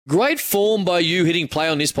Great form by you hitting play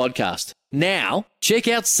on this podcast. Now, check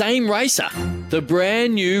out Same Racer, the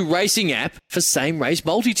brand new racing app for same race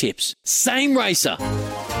multi-tips. Same Racer.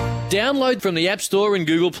 Download from the App Store and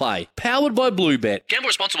Google Play. Powered by Bluebet. Gamble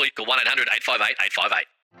responsibly. Call 1-800-858-858.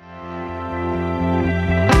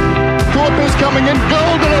 Thorpe coming in,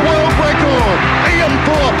 gold and a world record. Ian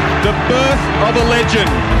Thorpe, the birth of a legend.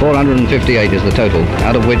 458 is the total,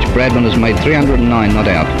 out of which Bradman has made 309 not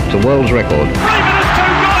out. It's a world's record. Freeman is too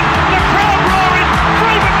good. The crowd roaring.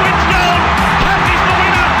 Freeman wins gold. Cassie's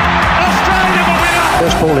the winner. Australia the winner.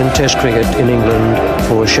 First ball in Test cricket in England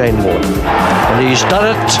for Shane Warne. And he's done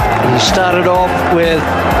it. He started off with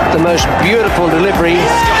the most beautiful delivery.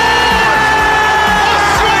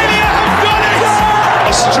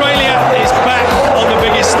 Australia is back on the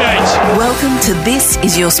biggest stage. Welcome to This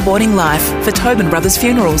Is Your Sporting Life for Tobin Brothers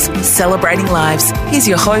Funerals, celebrating lives. Here's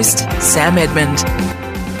your host, Sam Edmund.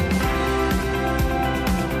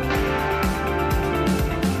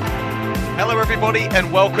 Hello everybody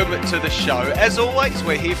and welcome to the show. As always,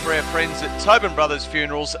 we're here for our friends at Tobin Brothers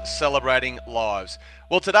Funerals, celebrating lives.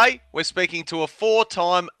 Well, today we're speaking to a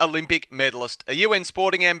four-time Olympic medalist, a UN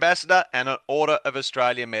Sporting Ambassador and an Order of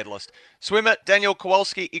Australia medalist. Swimmer Daniel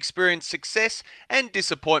Kowalski experienced success and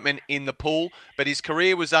disappointment in the pool, but his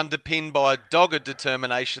career was underpinned by a dogged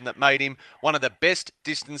determination that made him one of the best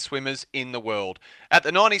distance swimmers in the world. At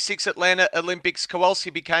the 96 Atlanta Olympics, Kowalski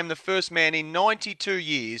became the first man in 92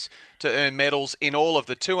 years to earn medals in all of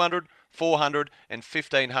the 200, 400 and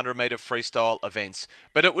 1500 metre freestyle events.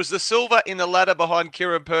 But it was the silver in the ladder behind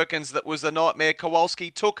Kieran Perkins that was the nightmare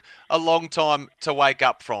Kowalski took a long time to wake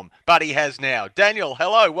up from. But he has now. Daniel,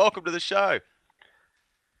 hello, welcome to the show.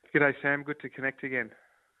 G'day Sam, good to connect again.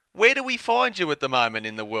 Where do we find you at the moment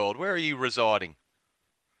in the world? Where are you residing?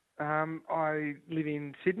 I live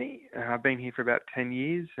in Sydney. I've been here for about 10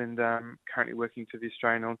 years and currently working for the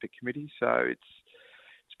Australian Olympic Committee. So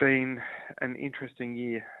it's been an interesting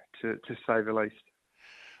year to say the least.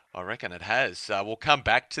 I reckon it has. We'll come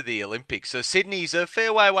back to the Olympics. So Sydney's a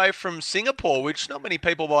fair way away from Singapore, which not many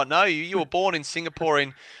people might know. You were born in Singapore in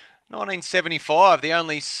 1975, the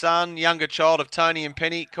only son, younger child of Tony and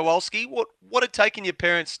Penny Kowalski. What had taken your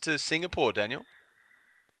parents to Singapore, Daniel?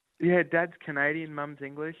 Yeah, Dad's Canadian, Mum's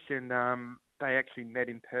English, and they actually met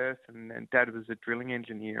in Perth, and Dad was a drilling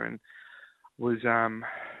engineer and was,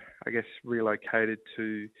 I guess, relocated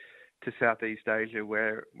to Southeast Asia,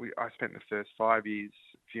 where I spent the first 5 years,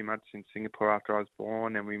 a few months in Singapore after I was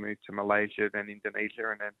born, and we moved to Malaysia, then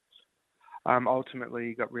Indonesia, and then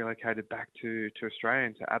ultimately got relocated back to Australia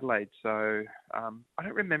and to Adelaide. So I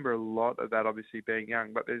don't remember a lot of that, obviously, being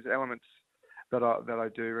young, but there's elements that I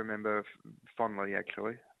do remember fondly,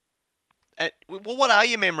 actually. Well, what are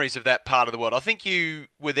your memories of that part of the world? I think you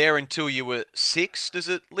were there until you were 6. Does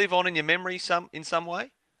it live on in your memory in some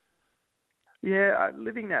way? Yeah,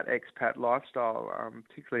 living that expat lifestyle,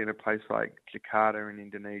 particularly in a place like Jakarta in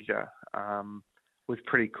Indonesia, was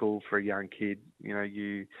pretty cool for a young kid. You know,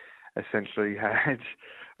 you essentially had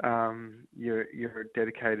your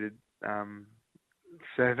dedicated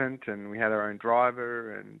servant, and we had our own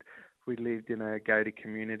driver, and we lived in a gated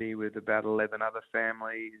community with about 11 other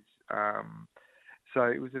families. So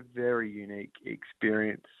it was a very unique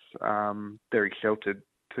experience, very sheltered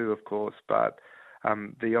too, of course, but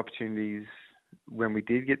the opportunities when we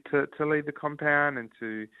did get to leave the compound and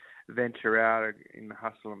to venture out in the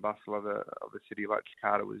hustle and bustle of a city like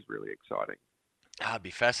Jakarta was really exciting. It'd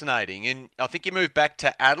be fascinating. And I think you moved back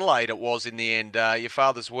to Adelaide, it was, in the end. Your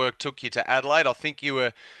father's work took you to Adelaide. I think you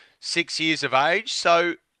were 6 years of age.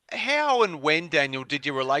 So how and when, Daniel, did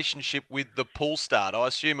your relationship with the pool start? I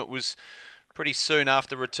assume it was pretty soon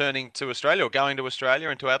after returning to Australia or going to Australia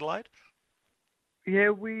and to Adelaide?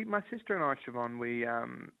 Yeah, my sister and I, Siobhan,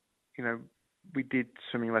 we did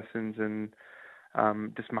swimming lessons and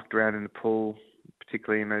just mucked around in the pool,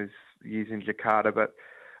 particularly in those years in Jakarta. But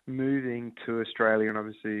moving to Australia and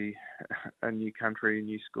obviously a new country, a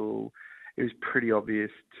new school, it was pretty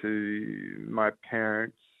obvious to my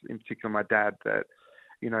parents, in particular my dad, that,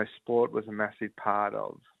 you know, sport was a massive part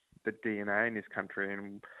of the DNA in this country,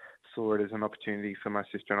 and saw it as an opportunity for my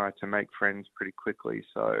sister and I to make friends pretty quickly.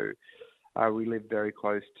 So we lived very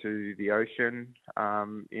close to the ocean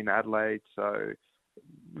in Adelaide, so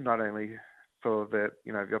not only for the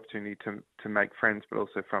opportunity to make friends, but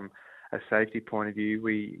also from a safety point of view,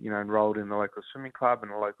 we enrolled in the local swimming club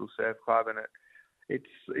and a local surf club, and it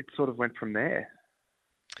sort of went from there.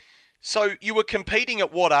 So you were competing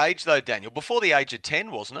at what age though, Daniel? Before the age of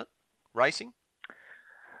 10, wasn't it? Racing?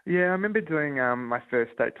 Yeah, I remember doing my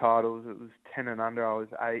first state titles. It was 10 and under. I was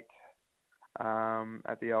 8.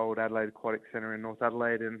 At the old Adelaide Aquatic Centre in North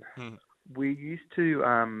Adelaide, and we used to.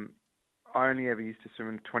 I only ever used to swim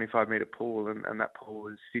in a 25-metre pool, and that pool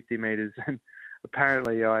was 50 metres. And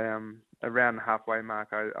apparently, around the halfway mark,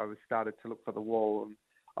 I was started to look for the wall, and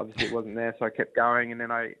obviously it wasn't there, so I kept going, and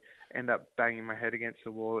then I ended up banging my head against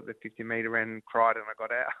the wall at the 50-metre end and cried, and I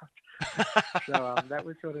got out. So that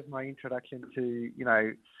was sort of my introduction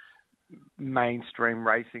to, mainstream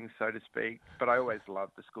racing, so to speak. But I always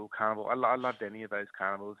loved the school carnival. I loved any of those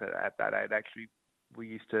carnivals at that age. Actually, we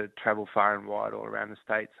used to travel far and wide all around the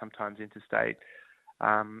state, sometimes interstate.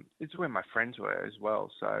 It's where my friends were as well.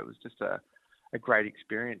 So it was just a great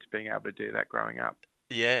experience being able to do that growing up.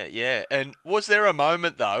 Yeah, yeah. And was there a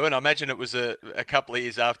moment though, and I imagine it was a couple of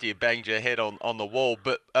years after you banged your head on the wall,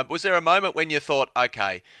 but was there a moment when you thought,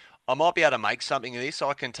 okay, I might be able to make something of this,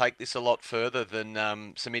 I can take this a lot further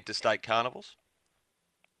than some interstate carnivals?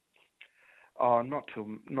 Oh, not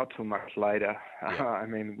till much later. Yeah. I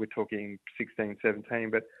mean, we're talking 16,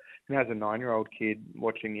 17, but as a 9-year-old kid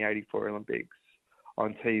watching the 84 Olympics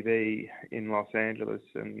on TV in Los Angeles,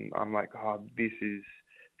 and I'm like, oh, this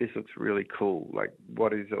looks really cool. Like,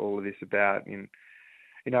 what is all of this about? And,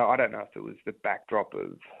 I don't know if it was the backdrop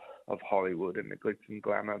of Hollywood and the glitz and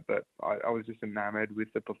glamour, but I was just enamored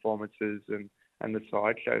with the performances and the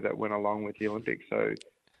sideshow that went along with the Olympics. So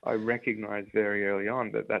I recognized very early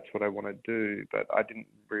on that that's what I want to do, but I didn't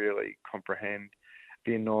really comprehend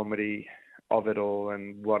the enormity of it all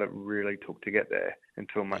and what it really took to get there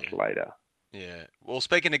until much later. Yeah. Well,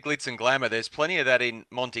 speaking of glitz and glamour, there's plenty of that in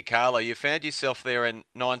Monte Carlo. You found yourself there in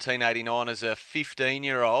 1989 as a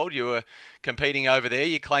 15-year-old. You were competing over there.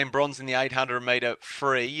 You claimed bronze in the 800-metre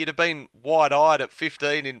free. You'd have been wide-eyed at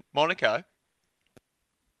 15 in Monaco.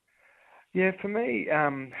 Yeah, for me,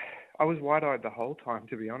 I was wide-eyed the whole time,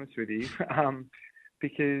 to be honest with you,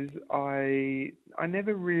 because I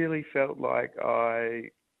never really felt like I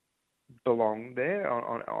belonged there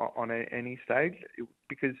on any stage,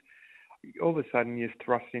 because all of a sudden you're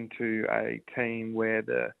thrust into a team where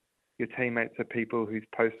your teammates are people whose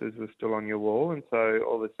posters were still on your wall, and so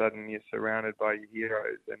all of a sudden you're surrounded by your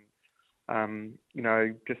heroes. And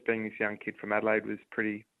just being this young kid from Adelaide was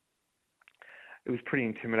pretty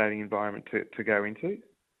intimidating environment to go into.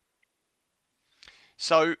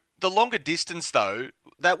 So the longer distance, though,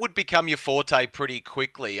 that would become your forte pretty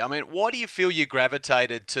quickly. I mean, why do you feel you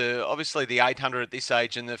gravitated to, obviously, the 800 at this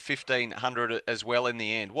age and the 1500 as well in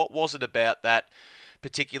the end? What was it about that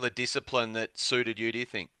particular discipline that suited you, do you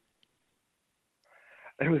think?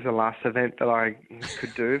 It was the last event that I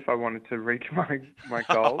could do if I wanted to reach my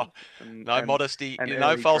goals. Modesty, and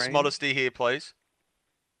no false training. modesty here, please.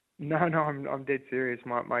 No, I'm dead serious.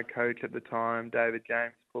 My coach at the time, David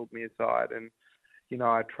James, pulled me aside, and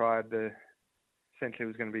I tried essentially it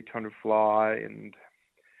was going to be trying to fly, and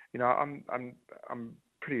I'm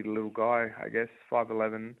pretty little guy, I guess,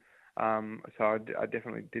 5'11", so I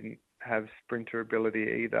definitely didn't have sprinter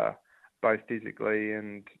ability either, both physically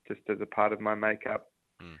and just as a part of my makeup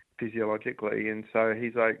physiologically. And so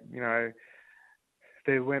he's like,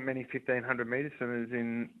 there weren't many 1500 metre swimmers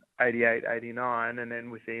in 88, 89, and then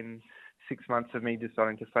within 6 months of me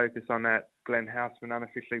deciding to focus on that, Glenn Houseman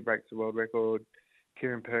unofficially breaks the world record.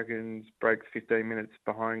 Kieran Perkins breaks 15 minutes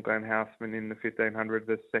behind Glenn Houseman in the 1500,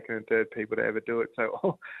 the second and third people to ever do it.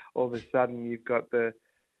 So all of a sudden you've got the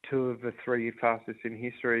two of the three fastest in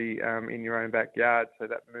history in your own backyard. So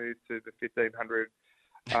that moved to the 1500.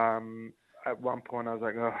 At one point I was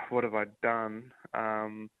like, oh, what have I done?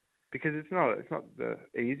 Because it's not the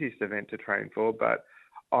easiest event to train for, but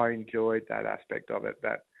I enjoyed that aspect of it,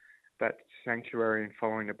 that sanctuary and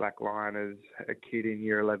following the black line as a kid in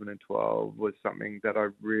year 11 and 12 was something that I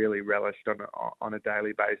really relished on a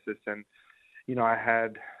daily basis. And, I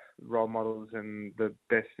had role models and the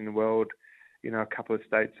best in the world, a couple of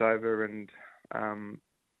states over, and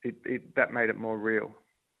that made it more real.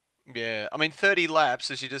 Yeah, I mean, 30 laps,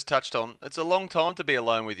 as you just touched on, it's a long time to be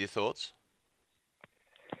alone with your thoughts.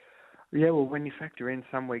 Yeah, well, when you factor in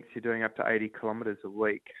some weeks you're doing up to 80 kilometres a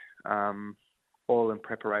week, all in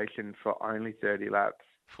preparation for only 30 laps.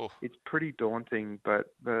 It's pretty daunting,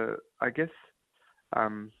 but I guess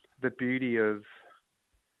the beauty of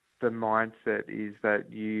the mindset is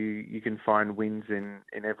that you can find wins in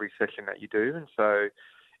every session that you do, and so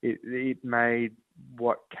it made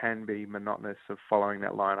what can be monotonous of following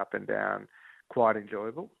that line up and down quite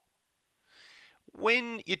enjoyable.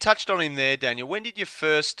 When you touched on him there, Daniel, when did you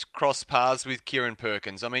first cross paths with Kieran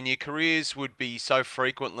Perkins? I mean, your careers would be so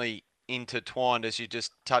frequently intertwined, as you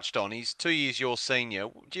just touched on. He's 2 years your senior.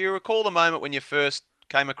 Do you recall the moment when you first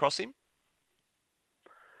came across him?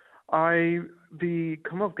 The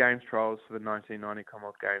Commonwealth Games trials for the 1990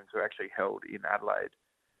 Commonwealth Games were actually held in Adelaide,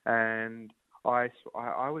 and I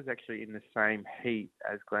was actually in the same heat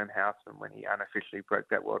as Glenn Houseman when he unofficially broke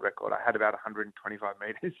that world record. I had about 125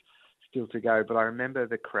 metres still to go, but I remember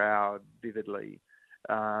the crowd vividly.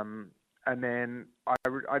 And then I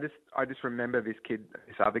just remember this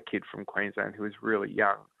other kid from Queensland who was really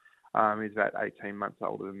young. He was about 18 months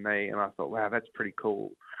older than me, and I thought, wow, that's pretty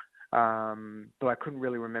cool. But I couldn't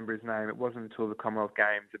really remember his name. It wasn't until the Commonwealth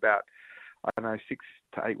Games about, I don't know, 6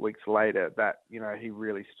 to 8 weeks later that, he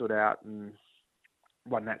really stood out and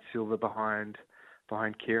won that silver behind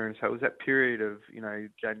Kieran. So it was that period of,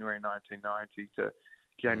 January 1990 to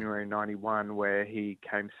January 91 where he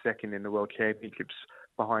came second in the World Championships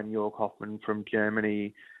behind Jörg Hoffmann from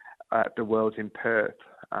Germany at the Worlds in Perth.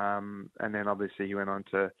 And then obviously he went on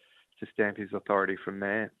to stamp his authority from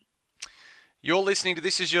there. You're listening to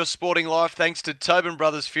This Is Your Sporting Life thanks to Tobin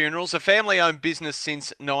Brothers Funerals, a family-owned business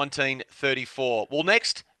since 1934. Well,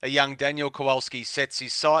 next, a young Daniel Kowalski sets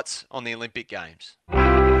his sights on the Olympic Games.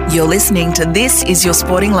 You're listening to This Is Your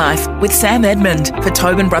Sporting Life with Sam Edmund for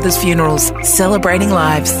Tobin Brothers Funerals, celebrating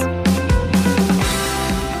lives.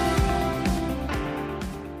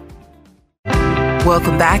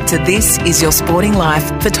 Welcome back to This Is Your Sporting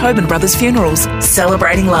Life for Tobin Brothers Funerals,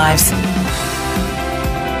 celebrating lives.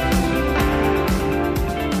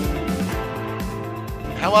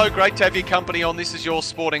 Hello, great to have your company on This Is Your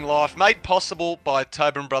Sporting Life, made possible by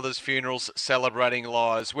Tobin Brothers Funerals, celebrating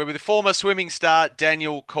lives. We're with former swimming star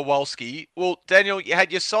Daniel Kowalski. Well, Daniel, you had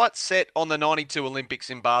your sights set on the 92 Olympics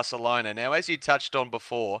in Barcelona. Now, as you touched on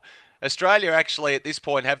before, Australia actually at this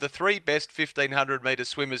point have the 3 best 1,500 metre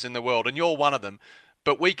swimmers in the world, and you're one of them,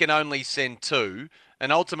 but we can only send 2.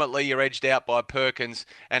 And ultimately, you're edged out by Perkins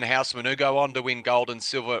and Houseman, who go on to win gold and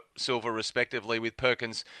silver respectively, with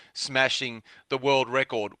Perkins smashing the world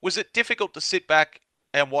record. Was it difficult to sit back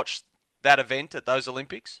and watch that event at those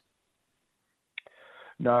Olympics?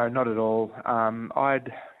 No, not at all. I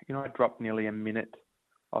dropped nearly a minute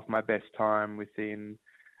off my best time within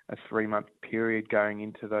a 3-month period going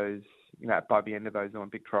into those, by the end of those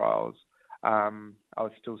Olympic trials. I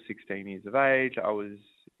was still 16 years of age. I was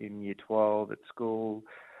in year 12 at school.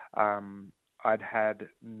 I'd had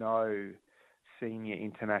no senior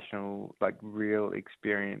international, real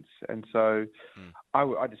experience. And so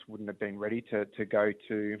I just wouldn't have been ready to go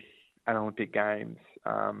to an Olympic Games.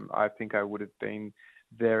 I think I would have been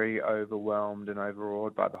very overwhelmed and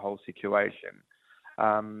overawed by the whole situation.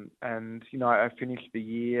 I finished the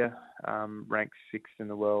year ranked 6th in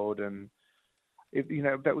the world, and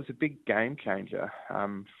that was a big game changer.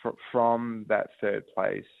 From that 3rd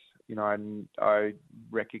place, I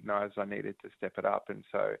recognised I needed to step it up, and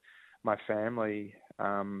so my family,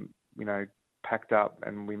 packed up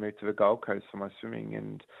and we moved to the Gold Coast for my swimming,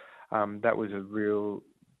 and that was a real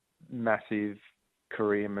massive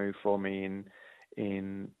career move for me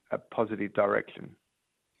in a positive direction.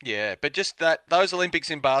 Yeah, but just those Olympics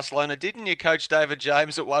in Barcelona, didn't your coach David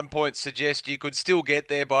James at one point suggest you could still get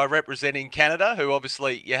there by representing Canada, who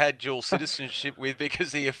obviously you had dual citizenship with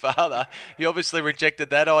because of your father? You obviously rejected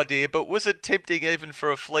that idea, but was it tempting even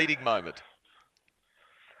for a fleeting moment?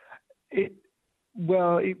 It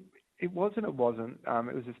was and it wasn't.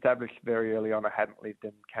 It was established very early on. I hadn't lived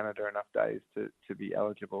in Canada enough days to be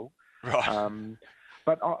eligible. Right.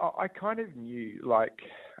 But I kind of knew,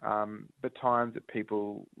 the times that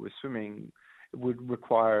people were swimming would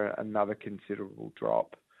require another considerable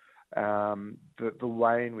drop. The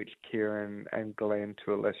way in which Kieran and Glenn,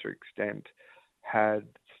 to a lesser extent, had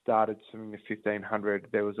started swimming the 1,500,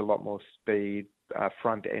 there was a lot more speed,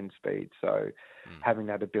 front-end speed. So having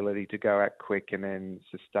that ability to go out quick and then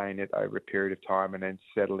sustain it over a period of time and then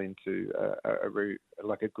settle into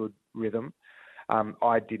a good rhythm.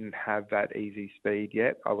 I didn't have that easy speed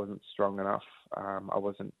yet. I wasn't strong enough. I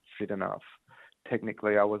wasn't fit enough.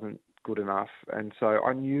 Technically, I wasn't good enough. And so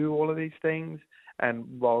I knew all of these things. And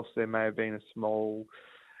whilst there may have been a small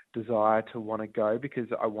desire to want to go because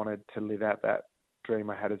I wanted to live out that dream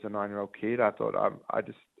I had as a 9-year-old kid, I thought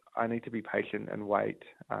I need to be patient and wait.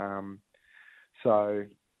 So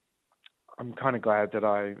I'm kind of glad that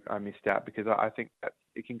I missed out, because I think that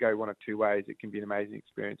it can go one of two ways. It can be an amazing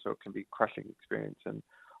experience or it can be a crushing experience, and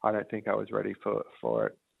I don't think I was ready for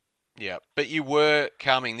it. Yeah, but you were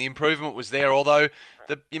coming. The improvement was there, although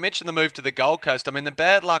you mentioned the move to the Gold Coast. I mean, the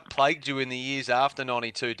bad luck plagued you in the years after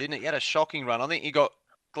 92, didn't it? You had a shocking run. I think you got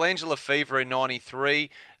glandular fever in 93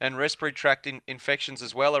 and respiratory tract infections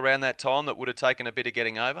as well around that time that would have taken a bit of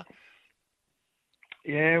getting over.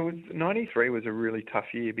 Yeah, 93 was a really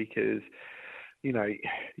tough year because,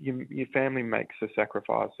 your family makes a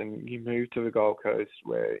sacrifice and you move to the Gold Coast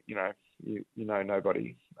where, you know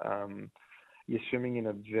nobody. You're swimming in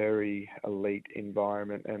a very elite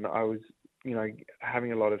environment, and I was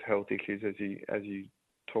having a lot of health issues as you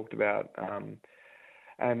talked about,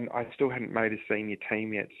 and I still hadn't made a senior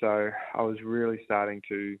team yet, so I was really starting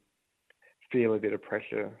to feel a bit of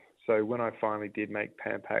pressure. So when I finally did make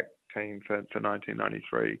Pampac team for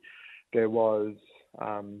 1993, there was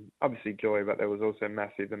obviously joy, but there was also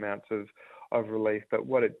massive amounts of relief. But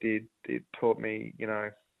what it did, it taught me,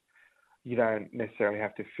 you don't necessarily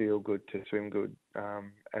have to feel good to swim good,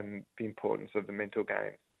 and the importance of the mental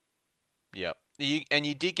game. Yep.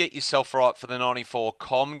 You did get yourself right for the 94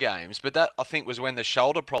 Com Games, but that, I think, was when the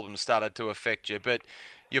shoulder problems started to affect you. But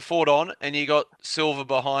you fought on and you got silver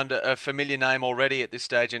behind a familiar name already at this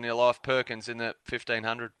stage in your life, Perkins, in the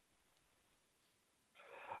 1500.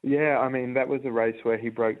 Yeah, I mean, that was a race where he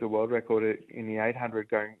broke the world record in the 800,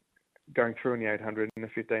 going through in the 800 and the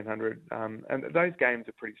 1500. And those games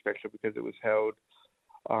are pretty special because it was held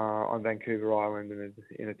on Vancouver Island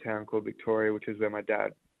in a town called Victoria, which is where my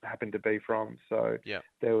dad happened to be from. So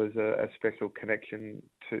there was a special connection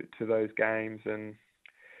to those games. And,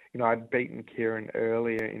 I'd beaten Kieran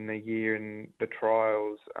earlier in the year in the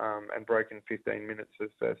trials, and broken 15 minutes for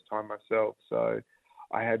the first time myself. So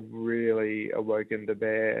I had really awoken the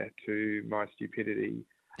bear to my stupidity,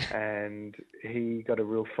 and he got a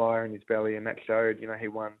real fire in his belly, and that showed. He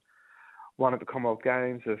won at the Commonwealth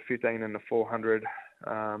Games, the 15 and the 400,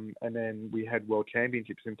 and then we had World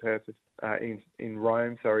Championships in Perth, in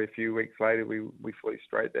Rome. Sorry, a few weeks later we flew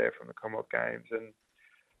straight there from the Commonwealth Games, and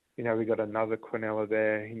we got another Quinella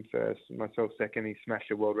there, him first, myself second. He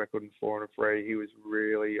smashed a world record in 4 and a 3. He was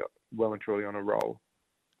really well and truly on a roll.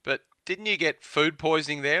 But didn't you get food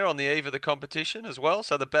poisoning there on the eve of the competition as well?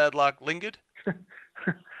 So the bad luck lingered?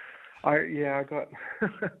 I got...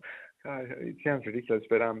 it sounds ridiculous,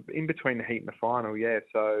 but in between the heat and the final,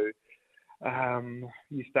 So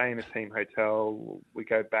you stay in a team hotel. We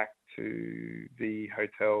go back to the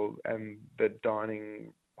hotel, and the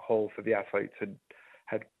dining hall for the athletes had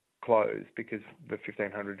closed because the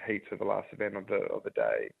 1500 heats are the last event of the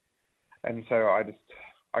day. And so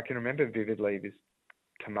I can remember vividly this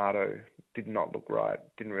tomato did not look right,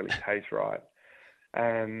 didn't really taste right.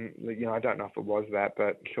 And, I don't know if it was that,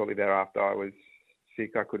 but shortly thereafter I was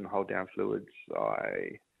sick. I couldn't hold down fluids.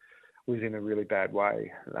 I was in a really bad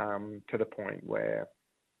way, to the point where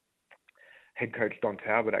head coach Don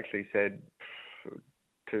Talbot actually said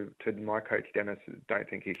to my coach Dennis, don't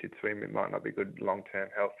think he should swim. It might not be good long-term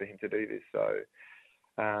health for him to do this. So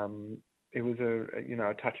it was a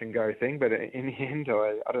touch and go thing, but in the end,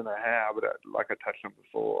 I don't know how, but like I touched on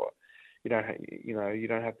before, you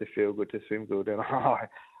don't have to feel good to swim good, and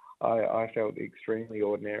I felt extremely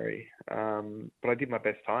ordinary, but I did my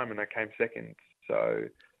best time and I came second. So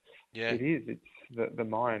it's the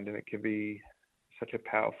mind, and it can be such a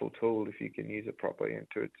powerful tool if you can use it properly and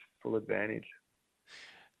to its full advantage.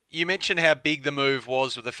 You mentioned how big the move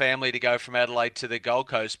was with the family to go from Adelaide to the Gold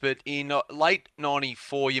Coast, but in late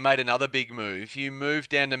 94, you made another big move. You moved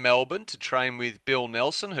down to Melbourne to train with Bill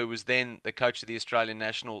Nelson, who was then the coach of the Australian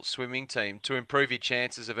national swimming team, to improve your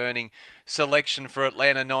chances of earning selection for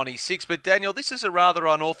Atlanta 96. But Daniel, this is a rather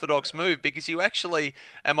unorthodox move because you actually,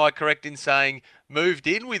 am I correct in saying, moved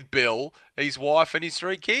in with Bill, his wife and his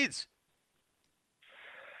 3 kids?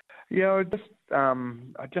 Yeah,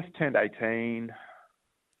 I just turned 18.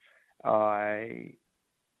 I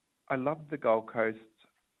loved the Gold Coast,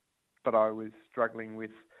 but I was struggling with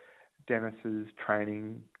Dennis's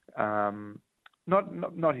training. Not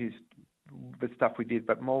the stuff we did,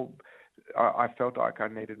 but more. I felt like I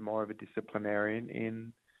needed more of a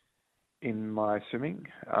disciplinarian in my swimming.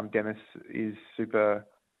 Dennis is super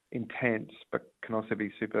intense, but can also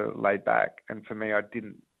be super laid back. And for me, I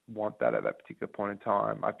didn't want that at that particular point in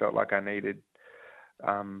time. I felt like I needed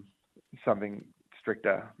something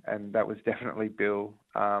stricter, and that was definitely Bill.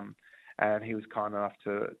 And he was kind enough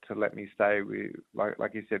to let me stay with,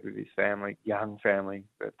 like you said, with his family, young family,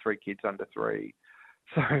 3 kids under 3.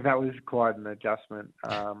 So that was quite an adjustment.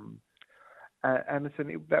 And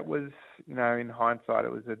listen, that was, in hindsight,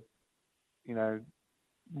 it was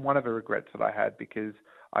one of the regrets that I had, because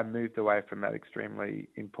I moved away from that extremely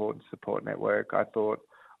important support network. I thought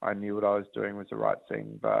I knew what I was doing was the right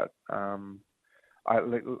thing, but I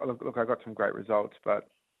got some great results, but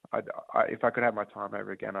if I could have my time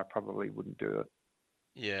over again, I probably wouldn't do it.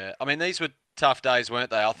 Yeah, I mean, these were tough days, weren't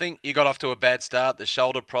they? I think you got off to a bad start. The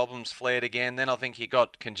shoulder problems flared again. Then I think you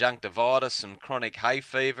got conjunctivitis, some chronic hay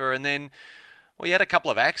fever, and then, well, you had a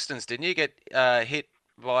couple of accidents, didn't you? Get hit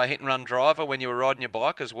by a hit-and-run driver when you were riding your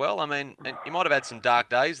bike as well. I mean, and you might have had some dark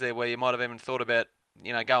days there where you might have even thought about,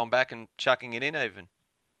 going back and chucking it in even.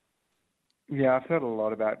 Yeah, I've heard a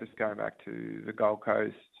lot about just going back to the Gold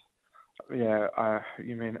Coast. Yeah,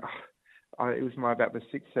 you mean it was about the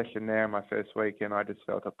sixth session there in my first week, and I just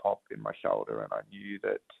felt a pop in my shoulder, and I knew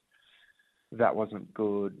that wasn't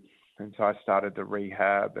good. And so I started the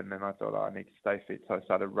rehab, and then I thought, I need to stay fit. So I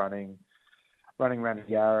started running around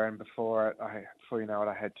the Yarra, and before you know it,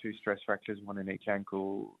 I had 2 stress fractures, one in each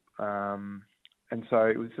ankle. And so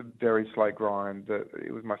it was a very slow grind.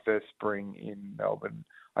 It was my first spring in Melbourne.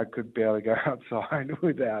 I could barely go outside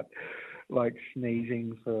without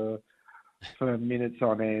sneezing for minutes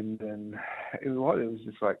on end, and it was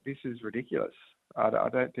just like, this is ridiculous. I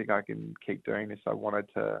don't think I can keep doing this. I wanted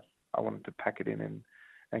to pack it in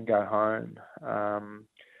and go home.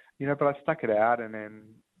 But I stuck it out and then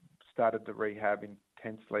started the rehab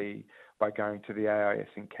intensely by going to the AIS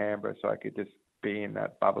in Canberra, so I could just be in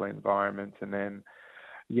that bubble environment. And then,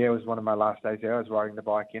 it was one of my last days there. I was riding the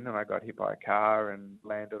bike in and I got hit by a car and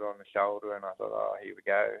landed on the shoulder, and I thought, here we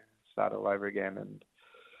go, start all over again. And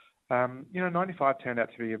 95 turned out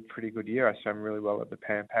to be a pretty good year. I swam really well at the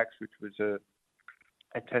Pan Pacs, which was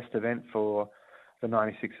a test event for the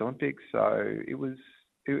 96 Olympics. So it was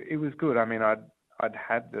good. I mean, I'd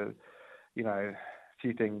had the,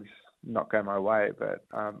 few things not go my way, but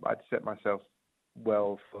I'd set myself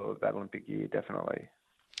well for that Olympic year, definitely.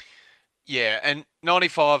 Yeah, and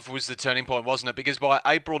 95 was the turning point, wasn't it? Because by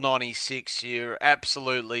April 96, you're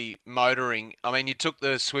absolutely motoring. I mean, you took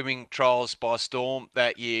the swimming trials by storm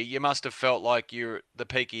that year. You must have felt like you're at the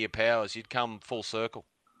peak of your powers. You'd come full circle.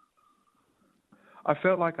 I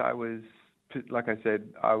felt like I was, like I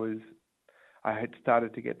said, I had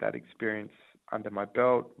started to get that experience under my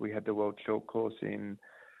belt. We had the World Short Course in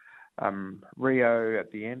Rio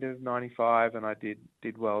at the end of 95, and I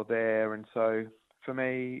did well there. And so for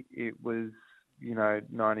me, it was,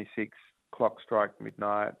 96, clock strike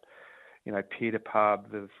midnight, Peter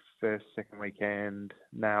Pub, the first, second weekend,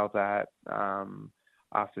 nailed that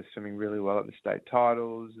after swimming really well at the state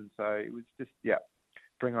titles. And so it was just,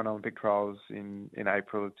 bring on Olympic trials in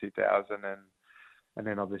April of 2000 and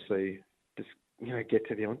then obviously just, get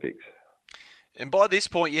to the Olympics. And by this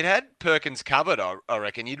point, you'd had Perkins covered, I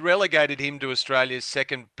reckon. You'd relegated him to Australia's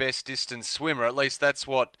second best distance swimmer. At least that's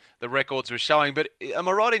what the records were showing. But am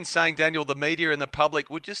I right in saying, Daniel, the media and the public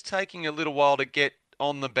were just taking a little while to get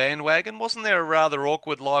on the bandwagon? Wasn't there a rather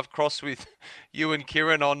awkward live cross with you and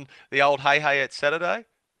Kieran on the old Hey at Saturday?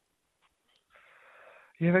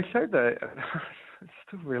 Yeah, they showed it's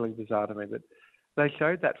still really bizarre to me, but they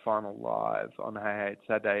showed that final live on Hey at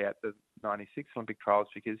Saturday at the 96 Olympic trials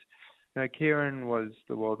because Kieran was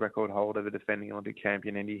the world record holder, the defending Olympic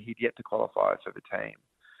champion, and he'd yet to qualify for the team.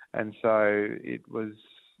 And so it was,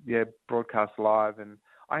 broadcast live, and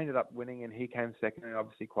I ended up winning, and he came second and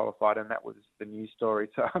obviously qualified, and that was the news story.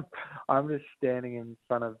 So I'm just standing in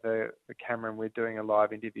front of the camera, and we're doing a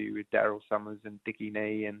live interview with Daryl Summers and Dickie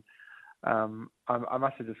Nee, and I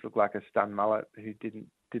must have just looked like a stunned mullet who didn't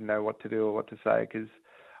know what to do or what to say, because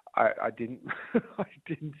I didn't I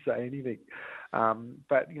didn't say anything.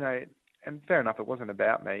 But and fair enough, it wasn't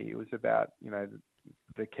about me. It was about,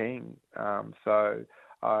 the king. So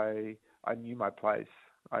I knew my place.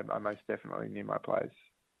 I most definitely knew my place.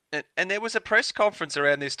 And there was a press conference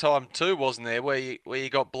around this time too, wasn't there, where you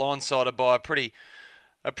got blindsided by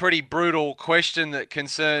a pretty brutal question that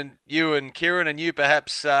concerned you and Kieran, and you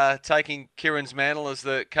perhaps taking Kieran's mantle as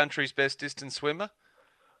the country's best distance swimmer?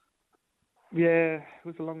 Yeah, it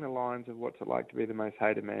was along the lines of what's it like to be the most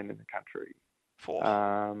hated man in the country.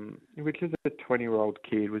 Which as a 20-year-old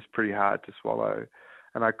kid was pretty hard to swallow,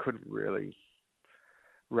 and I couldn't really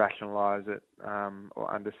rationalise it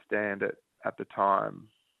or understand it at the time,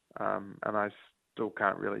 and I still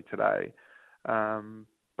can't really today.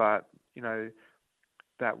 But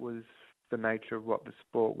that was the nature of what the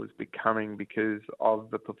sport was becoming because of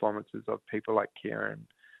the performances of people like Kieran,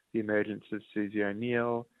 the emergence of Susie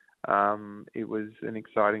O'Neill. It was an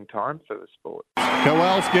exciting time for the sport.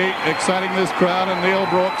 Kowalski exciting this crowd, and Neil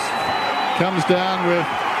Brooks comes down with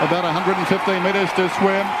about 115 metres to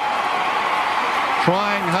swim.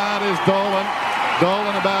 Trying hard is Dolan.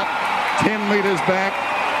 Dolan about 10 metres back.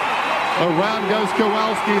 Around goes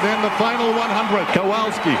Kowalski, then the final 100.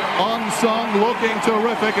 Kowalski on song, looking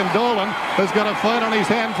terrific, and Dolan has got a fight on his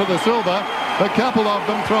hand for the silver. A couple of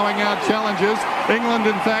them throwing out challenges. England,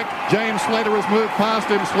 in fact, James Slater has moved past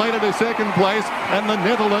him. Slater to second place, and the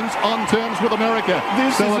Netherlands on terms with America.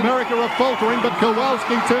 America are faltering, but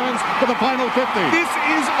Kowalski turns for the final 50. This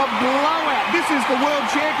is a blowout. This is the World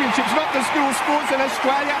Championships, not the school sports, and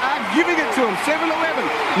Australia are giving it to him. 7:11,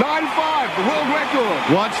 9:5, the world record.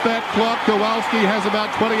 Watch that clock. Kowalski has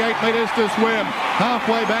about 28 metres to swim.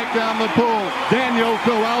 Halfway back down the pool, Daniel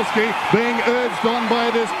Kowalski being urged on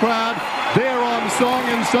by this crowd. They're on England song,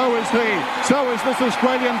 and so is he. So is this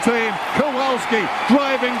Australian team. Kowalski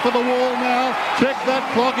driving for the wall now. Check that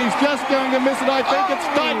clock. He's just going to miss it. I think it's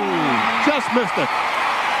tight. Just missed it.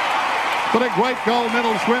 But a great gold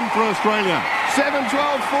medal swim for Australia.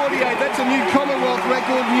 7:12:48. That's a new Commonwealth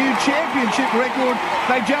record, new championship record.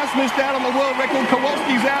 They just missed out on the world record.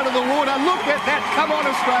 Kowalski's out of the water. Look at that. Come on,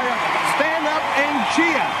 Australia. Stand up and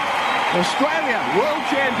cheer. Australia, world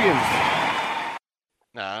champions.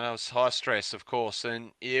 No, that was high stress, of course.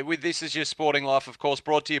 And yeah, with This Is Your Sporting Life, of course,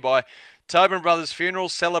 brought to you by Tobin Brothers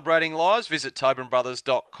Funerals, celebrating lives. Visit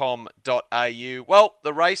tobinbrothers.com.au. Well,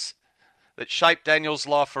 the race that shaped Daniel's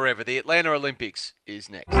life forever, the Atlanta Olympics, is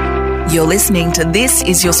next. You're listening to This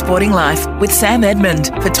Is Your Sporting Life with Sam Edmund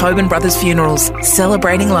for Tobin Brothers Funerals,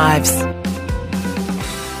 celebrating lives.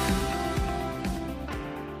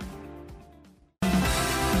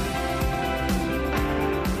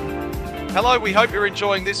 Hello, we hope you're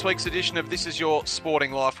enjoying this week's edition of This Is Your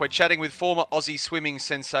Sporting Life. We're chatting with former Aussie swimming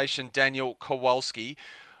sensation Daniel Kowalski.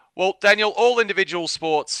 Well, Daniel, all individual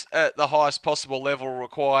sports at the highest possible level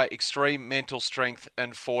require extreme mental strength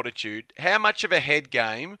and fortitude. How much of a head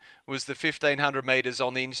game was the 1,500 metres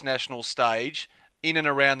on the international stage in and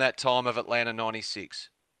around that time of Atlanta 96?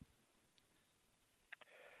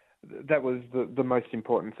 That was the most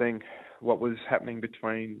important thing, what was happening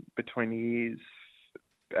between the years.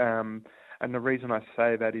 And the reason I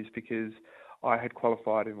say that is because I had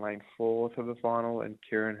qualified in lane 4 to the final and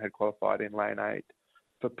Kieran had qualified in lane 8.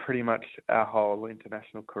 For pretty much our whole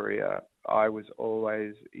international career, I was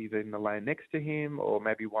always either in the lane next to him or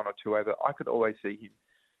maybe one or two over. I could always see him.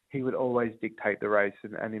 He would always dictate the race,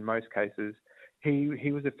 and in most cases,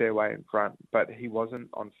 he was a fair way in front, but he wasn't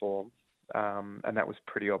on form, and that was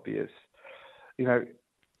pretty obvious. You know,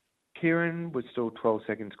 Kieran was still 12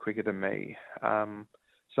 seconds quicker than me,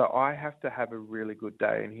 so I have to have a really good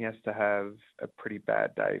day, and he has to have a pretty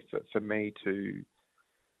bad day for me to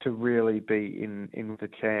really be in with a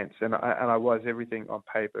chance. And I was, everything on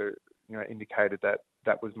paper, indicated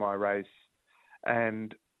that was my race.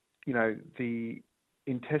 And, the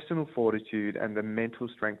intestinal fortitude and the mental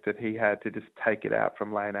strength that he had to just take it out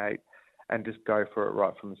from lane 8 and just go for it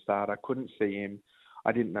right from the start. I couldn't see him.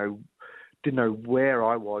 I didn't know where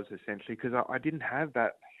I was, essentially, because I didn't have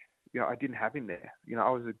that. I didn't have him there. I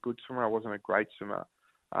was a good swimmer. I wasn't a great swimmer.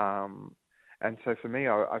 And so for me,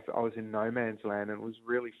 I was in no man's land, and it was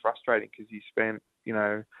really frustrating because I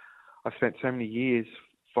spent so many years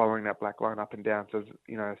following that black line up and down. So,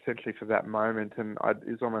 essentially for that moment, and it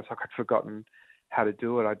was almost like I'd forgotten how to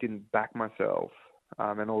do it. I didn't back myself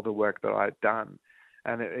and all the work that I had done.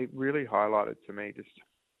 And it really highlighted to me just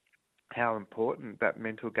how important that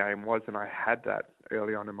mental game was. And I had that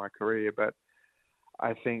early on in my career. But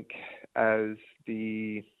I think as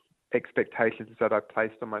the expectations that I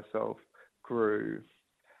placed on myself grew,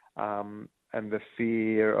 and the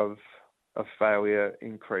fear of failure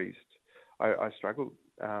increased, I struggled,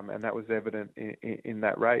 and that was evident in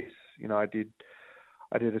that race. I did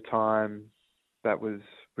a time that was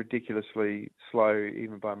ridiculously slow,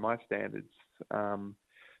 even by my standards.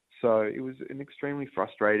 So it was an extremely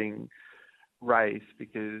frustrating race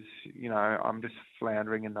because I'm just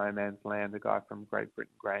floundering in no man's land. The guy from Great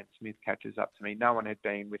Britain, Graham Smith, catches up to me. No one had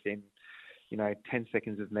been within 10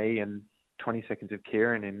 seconds of me and 20 seconds of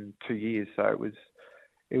Kieran in 2 years. So it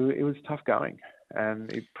was tough going,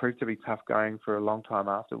 and it proved to be tough going for a long time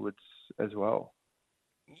afterwards as well.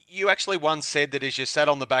 You actually once said that as you sat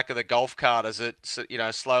on the back of the golf cart as it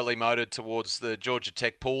slowly motored towards the Georgia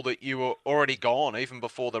Tech pool, that you were already gone even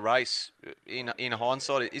before the race. In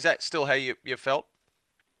hindsight, is that still how you felt?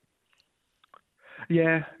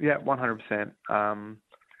 Yeah, 100%.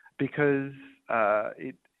 Because I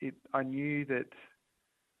knew that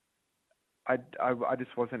I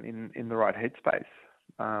just wasn't in the right headspace.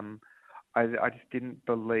 I just didn't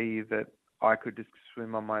believe that I could just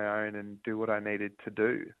swim on my own and do what I needed to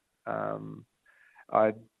do.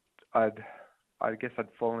 I guess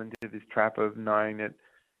I'd fallen into this trap of knowing that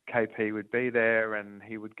KP would be there and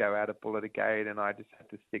he would go out a bull at a gate, and I just had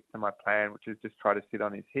to stick to my plan, which is just try to sit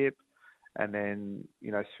on his hip and then,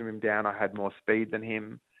 swim him down. I had more speed than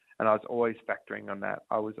him, and I was always factoring on that.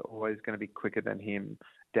 I was always going to be quicker than him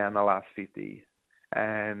down the last 50.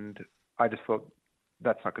 And I just thought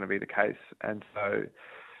that's not going to be the case. And so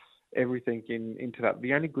everything into that.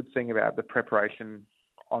 The only good thing about the preparation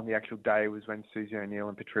on the actual day was when Susie O'Neill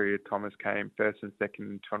and Petria Thomas came first and second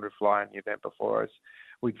in 200 fly in the event before us.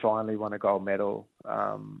 We'd finally won a gold medal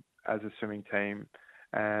as a swimming team,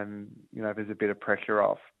 and there's a bit of pressure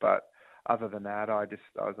off. But other than that, I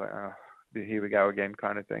was like, oh, here we go again,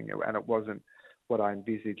 kind of thing. And it wasn't what I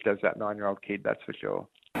envisaged as that 9-year-old kid, that's for sure.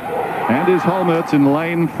 And is Holmertz in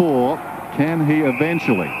lane 4. Can he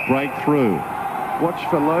eventually break through? Watch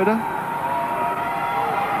for Loader.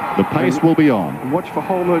 The pace will be on. Watch for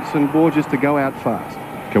Holmertz and Borges to go out fast.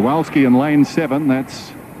 Kowalski in lane 7.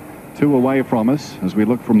 That's 2 away from us as we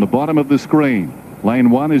look from the bottom of the screen. Lane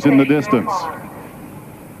 1 is in the distance.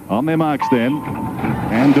 On their marks then,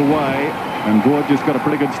 and away. And Borges got a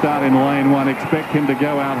pretty good start in lane 1. Expect him to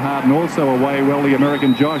go out hard, and also away well the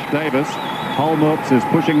American Josh Davis. Holmertz is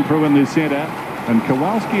pushing through in the centre. And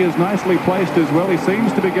Kowalski is nicely placed as well. He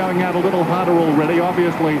seems to be going out a little harder already.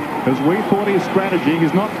 Obviously, as we thought his strategy,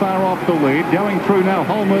 he's not far off the lead. Going through now,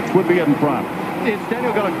 Holmertz would be in front. Yes,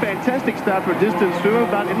 Daniel got a fantastic start for a distance swimmer,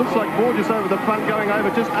 but it looks like Borges over the front going over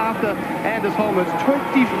just after Anders Holmertz.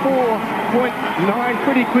 24.9,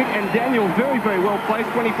 pretty quick, and Daniel very, very well placed,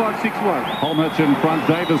 25.61. Holmertz in front,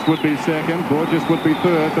 Davis would be second, Borges would be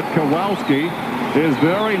third, but Kowalski is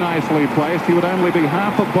very nicely placed. He would only be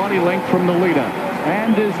half a body length from the leader.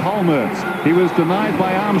 Anders Holmertz. He was denied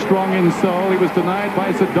by Armstrong in Seoul. He was denied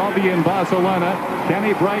by Sadovi in Barcelona. Can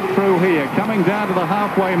he break through here? Coming down to the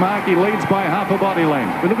halfway mark, he leads by half a body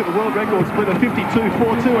length. We look at the world record split of 52.42,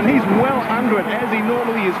 and he's well under it, as he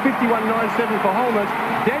normally is. 51.97 for Holmertz.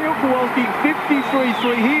 Daniel Kowalski,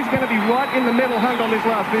 53.3. He's going to be right in the medal hunt on this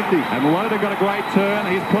last 50. And Loader got a great turn.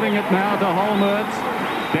 He's putting it now to Holmertz.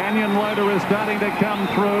 Daniel Loader is starting to come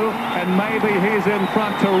through, and maybe he's in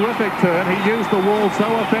front. Terrific turn. He used the wall so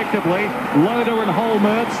effectively. Loader and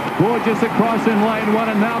Holmertz. Borges across in lane 1,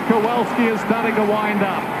 and now Kowalski is starting to wind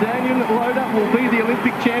up. Daniel Loader will be the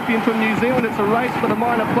Olympic champion from New Zealand. It's a race for the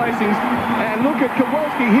minor placings. And look at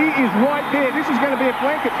Kowalski. He is right there. This is going to be a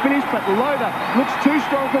blanket finish, but Loader looks too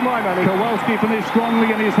strong for my money. Kowalski finished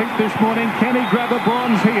strongly in his heat this morning. Can he grab a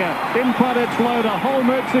bronze here? In front it's Loader.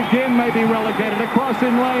 Holmertz again may be relegated. Across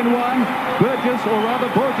in lane 1.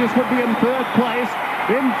 Borges would be in third place.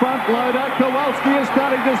 In front, Loader. Kowalski is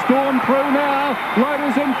starting to storm through now.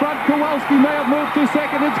 Loader's in front. Kowalski may have moved to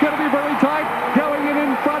second. It's going to be very tight. Going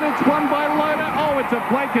in front. It's won by Loader. Oh, it's a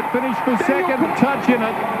blanket finish for second. Touch in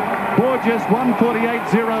it. Borges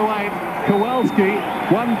 1:48.08. Kowalski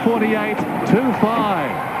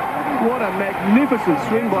 1:48.25. What a magnificent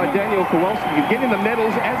swim by Daniel Kowalski. Getting the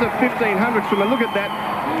medals as a 1500 swimmer. Look at that.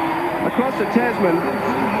 Across the Tasman,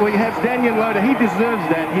 we have Daniel Loader. He deserves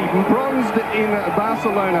that. He bronzed in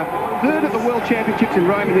Barcelona, third at the World Championships in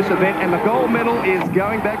Rome in this event, and the gold medal is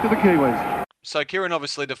going back to the Kiwis. So Kieran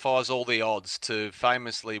obviously defies all the odds to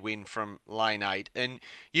famously win from lane 8. And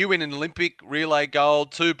you win an Olympic relay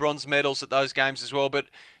gold, 2 bronze medals at those games as well. But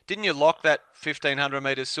didn't you lock that 1,500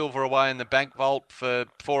 metres silver away in the bank vault for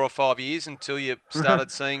 4 or 5 years until you started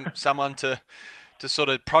seeing someone to sort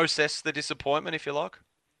of process the disappointment, if you like?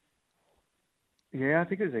 Yeah, I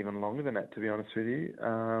think it was even longer than that, to be honest with you.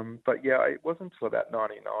 But yeah, it wasn't until about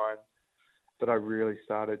 99 that I really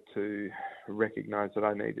started to recognise that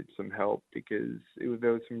I needed some help, because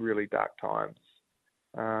there was some really dark times.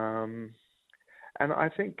 And I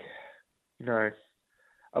think, a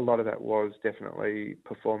lot of that was definitely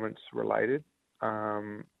performance related,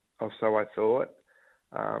 or so I thought.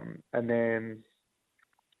 And then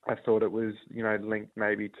I thought it was, linked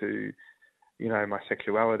maybe to my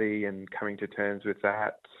sexuality and coming to terms with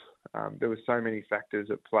that. There were so many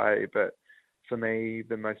factors at play, but for me,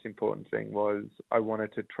 the most important thing was I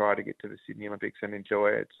wanted to try to get to the Sydney Olympics and enjoy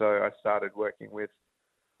it. So I started working with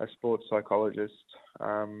a sports psychologist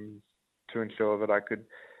to ensure that I could,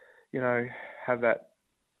 have that,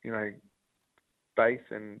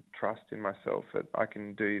 faith and trust in myself that I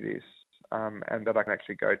can do this, and that I can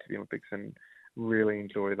actually go to the Olympics and really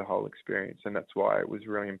enjoy the whole experience. And that's why it was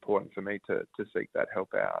really important for me to seek that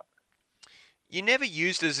help out. You never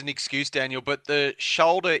used it as an excuse, Daniel, but the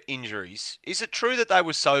shoulder injuries, is it true that they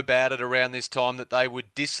were so bad at around this time that they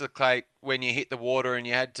would dislocate when you hit the water and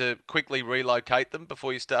you had to quickly relocate them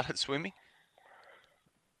before you started swimming?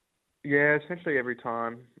 Yeah, essentially every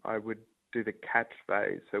time I would do the catch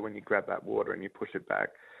phase, so when you grab that water and you push it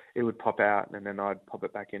back, it would pop out, and then I'd pop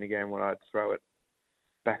it back in again when I'd throw it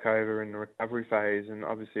back over in the recovery phase. And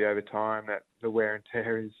obviously over time that the wear and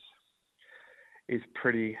tear is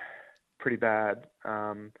pretty bad.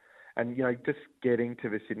 And just getting to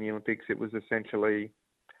the Sydney Olympics, it was essentially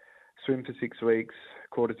swim for 6 weeks,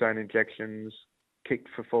 cortisone injections, kicked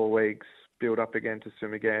for 4 weeks, build up again to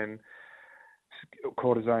swim again,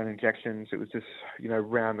 cortisone injections. It was just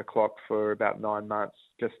round the clock for about 9 months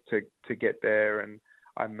just to get there. And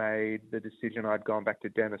I made the decision. I'd gone back to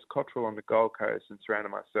Dennis Cottrell on the Gold Coast and surrounded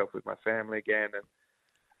myself with my family again,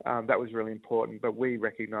 and that was really important. But we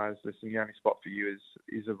recognised, listen, the only spot for you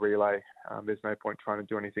is a relay. There's no point trying to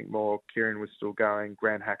do anything more. Kieran was still going.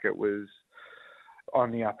 Grant Hackett was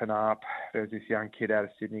on the up and up. There was this young kid out of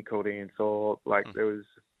Sydney called Ian Thorpe. There was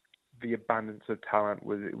the abundance of talent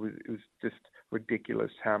it was just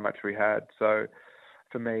ridiculous how much we had. So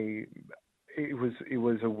for me, it was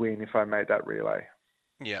a win if I made that relay.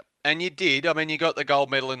 Yeah, and you did. I mean, you got the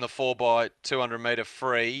gold medal in the 4x200 metre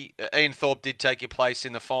free. Ian Thorpe did take your place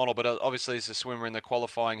in the final, but obviously as a swimmer in the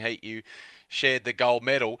qualifying heat, you shared the gold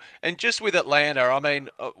medal. And just with Atlanta, I mean,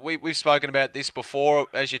 we've spoken about this before,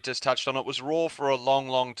 as you just touched on. It was raw for a long,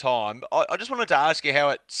 long time. I just wanted to ask you how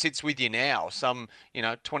it sits with you now,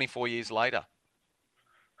 24 years later.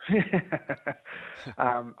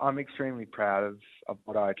 I'm extremely proud of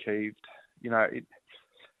what I achieved. It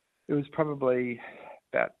was probably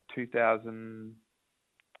about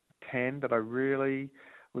 2010 that I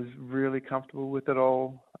was really comfortable with it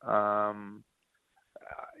all.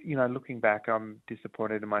 Looking back, I'm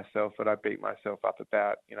disappointed in myself that I beat myself up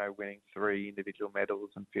about, winning 3 individual medals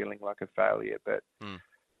and feeling like a failure. But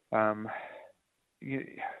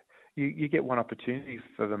you get one opportunity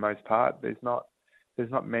for the most part. There's not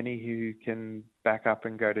many who can back up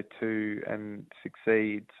and go to 2 and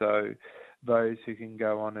succeed. So those who can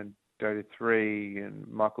go on and go to 3 and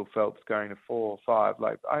Michael Phelps going to 4 or 5,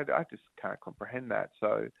 I just can't comprehend that.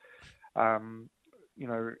 So,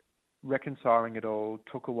 reconciling it all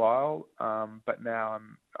took a while, but now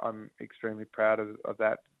I'm extremely proud of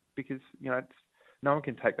that because, no one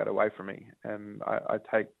can take that away from me, and I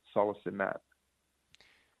take solace in that.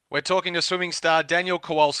 We're talking to swimming star Daniel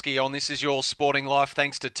Kowalski on This Is Your Sporting Life,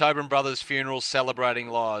 thanks to Tobin Brothers Funerals, celebrating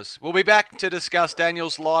lives. We'll be back to discuss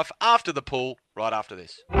Daniel's life after the pool, right after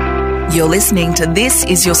this. You're listening to This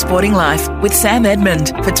Is Your Sporting Life with Sam Edmund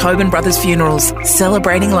for Tobin Brothers Funerals,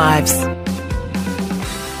 celebrating lives.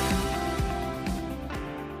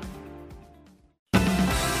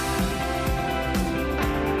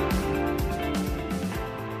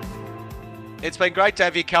 It's been great to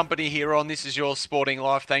have your company here on This Is Your Sporting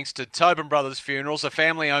Life, thanks to Tobin Brothers Funerals, a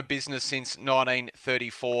family-owned business since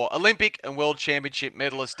 1934. Olympic and World Championship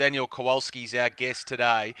medalist Daniel Kowalski is our guest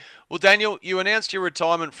today. Well, Daniel, you announced your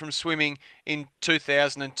retirement from swimming in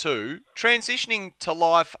 2002. Transitioning to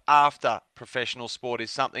life after professional sport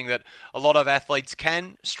is something that a lot of athletes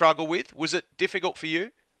can struggle with. Was it difficult for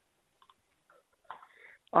you?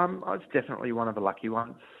 I was definitely one of the lucky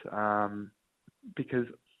ones because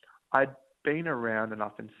I'd been around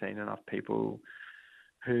enough and seen enough people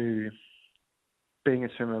who being a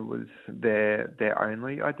swimmer was their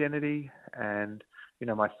only identity, and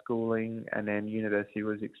my schooling and then university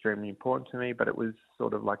was extremely important to me, but it was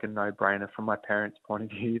sort of like a no-brainer from my parents' point of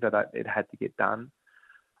view that it had to get done.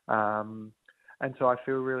 And so I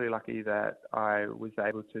feel really lucky that I was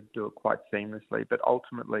able to do it quite seamlessly, but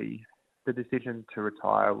ultimately the decision to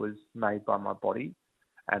retire was made by my body,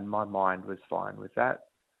 and my mind was fine with that.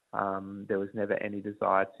 There was never any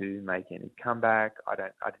desire to make any comeback. I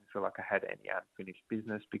didn't feel like I had any unfinished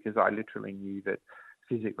business because I literally knew that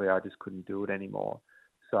physically I just couldn't do it anymore.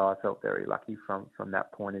 So I felt very lucky from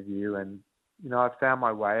that point of view. And, I found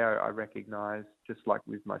my way. I recognised, just like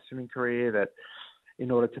with my swimming career, that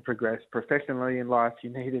in order to progress professionally in life, you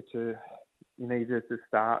needed to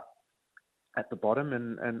start at the bottom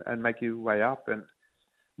and make your way up. And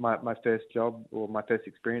my first job or my first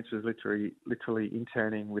experience was literally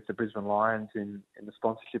interning with the Brisbane Lions in the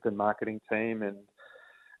sponsorship and marketing team, and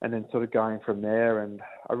then sort of going from there. And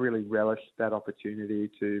I really relished that opportunity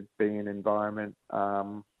to be in an environment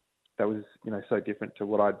that was so different to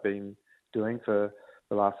what I'd been doing for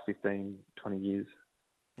the last 15, 20 years.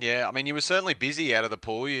 Yeah, I mean, you were certainly busy out of the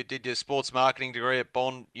pool. You did your sports marketing degree at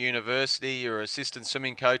Bond University. You were assistant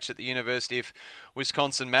swimming coach at the University of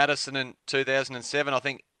Wisconsin-Madison in 2007. I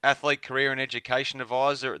think athlete career and education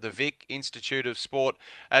advisor at the Vic Institute of Sport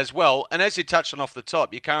as well. And as you touched on off the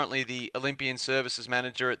top, you're currently the Olympian Services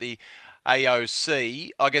Manager at the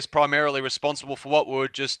AOC, I guess primarily responsible for what we were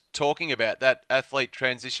just talking about, that athlete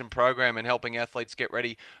transition program and helping athletes get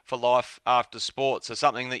ready for life after sport. So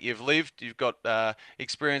something that you've lived, you've got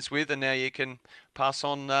experience with, and now you can pass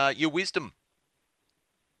on your wisdom.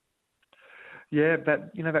 Yeah,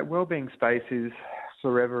 that wellbeing space is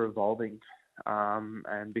forever evolving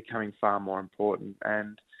and becoming far more important.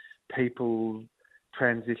 And people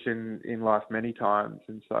transition in life many times,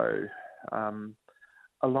 and so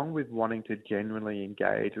along with wanting to genuinely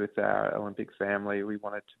engage with our Olympic family, we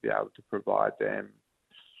wanted to be able to provide them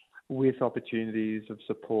with opportunities of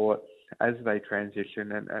support as they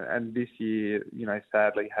transition. And this year,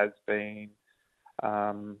 sadly has been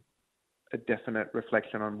a definite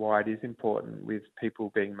reflection on why it is important, with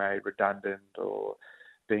people being made redundant or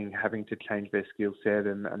having to change their skill set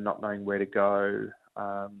and not knowing where to go.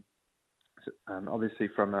 obviously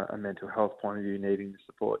from a mental health point of view, needing the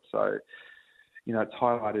support. So, it's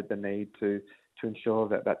highlighted the need to ensure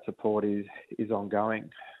that support is ongoing,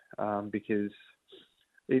 because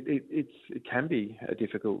it can be a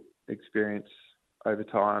difficult experience over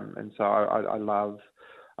time. And so I love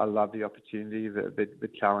the opportunity. The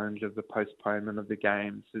challenge of the postponement of the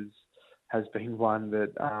games has been one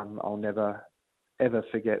that I'll never ever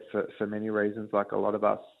forget for many reasons, like a lot of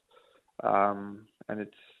us. And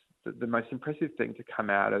it's the most impressive thing to come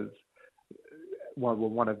out of,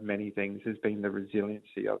 one of many things, has been the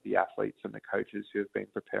resiliency of the athletes and the coaches who have been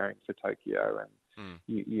preparing for Tokyo. And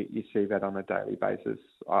you see that on a daily basis.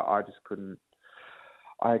 I just couldn't.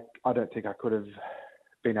 I don't think I could have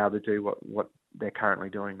been able to do what they're currently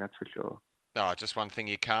doing. That's for sure. Oh, just one thing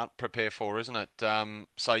you can't prepare for, isn't it?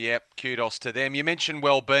 So, yeah, kudos to them. You mentioned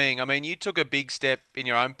well-being. I mean, you took a big step in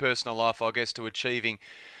your own personal life, I guess, to achieving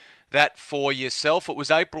that for yourself. It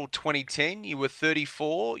was April 2010. You were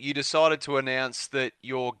 34. You decided to announce that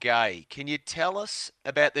you're gay. Can you tell us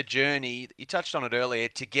about the journey, you touched on it earlier,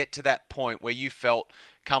 to get to that point where you felt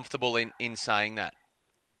comfortable in saying that?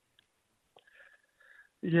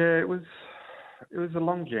 Yeah, it was a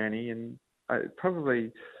long journey, and it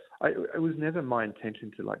was never my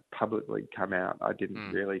intention to publicly come out. I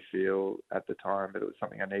didn't really feel at the time that it was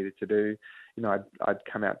something I needed to do. I'd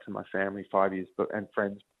come out to my family 5 years and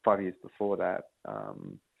friends 5 years before that.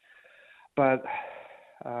 But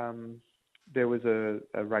there was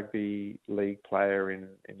a rugby league player in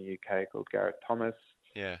the UK called Gareth Thomas.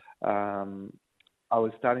 Yeah. I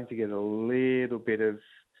was starting to get a little bit of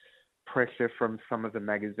pressure from some of the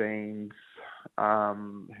magazines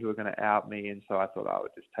who were going to out me, and so I thought I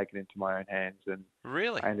would just take it into my own hands. And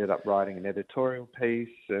really, I ended up writing an editorial piece,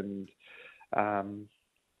 and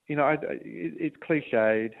it's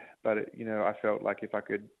cliched, but I felt like if I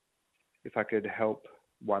could help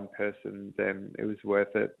one person, then it was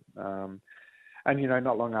worth it. And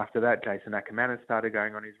not long after that, Jason Ackermanis started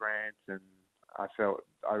going on his rants, and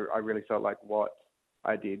I really felt like what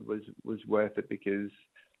I did was worth it, because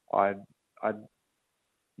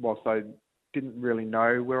whilst I didn't really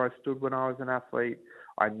know where I stood when I was an athlete,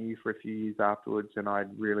 I knew for a few years afterwards, and I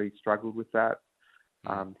really struggled with that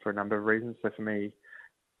for a number of reasons. So for me,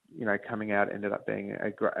 coming out ended up being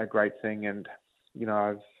a great thing. And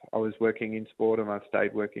I was working in sport, and I've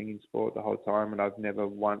stayed working in sport the whole time, and I've never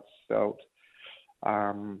once felt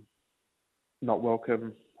not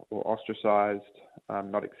welcome or ostracised,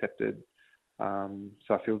 not accepted. So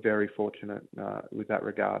I feel very fortunate with that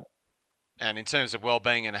regard. And in terms of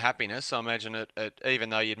well-being and happiness, I imagine it even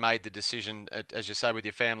though you'd made the decision, as you say, with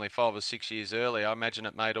your family 5 or 6 years earlier, I imagine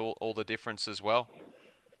it made all the difference as well.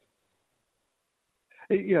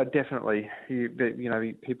 Yeah, definitely.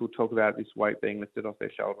 People talk about this weight being lifted off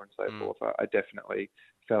their shoulder and so forth. I definitely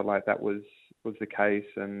felt like that was the case.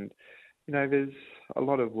 And, there's a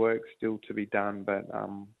lot of work still to be done, but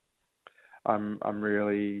I'm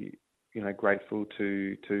really grateful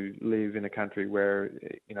to live in a country where,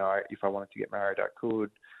 if I wanted to get married, I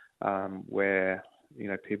could, where,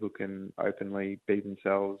 people can openly be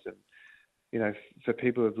themselves. And, for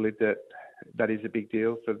people who've lived it, that is a big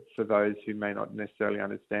deal. For those who may not necessarily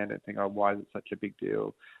understand it and think, oh, why is it such a big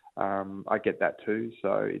deal? I get that too.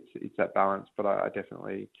 So it's that balance, but I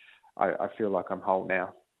definitely, I feel like I'm whole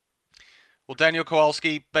now. Well, Daniel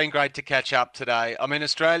Kowalski, been great to catch up today. I mean,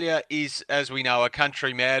 Australia is, as we know, a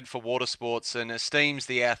country mad for water sports and esteems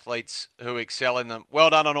the athletes who excel in them. Well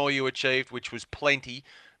done on all you achieved, which was plenty,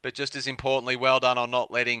 but just as importantly, well done on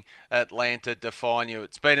not letting Atlanta define you.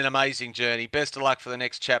 It's been an amazing journey. Best of luck for the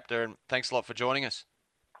next chapter, and thanks a lot for joining us.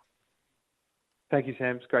 Thank you,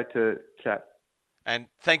 Sam. It's great to chat. And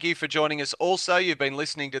thank you for joining us also. You've been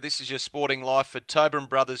listening to This Is Your Sporting Life for Tobin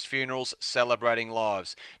Brothers Funerals, celebrating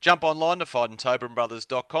lives. Jump online to find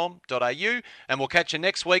tobinbrothers.com.au, and we'll catch you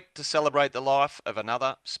next week to celebrate the life of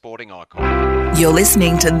another sporting icon. You're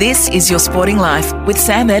listening to This Is Your Sporting Life with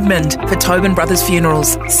Sam Edmund for Tobin Brothers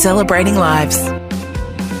Funerals, celebrating lives.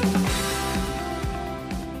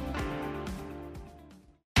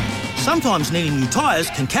 Sometimes needing new tyres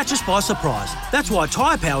can catch us by surprise. That's why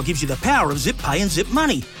Tyre Power gives you the power of Zip Pay and Zip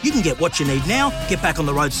Money. You can get what you need now, get back on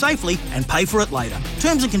the road safely and pay for it later.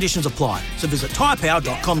 Terms and conditions apply. So visit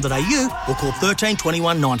tyrepower.com.au or call 13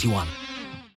 21 91.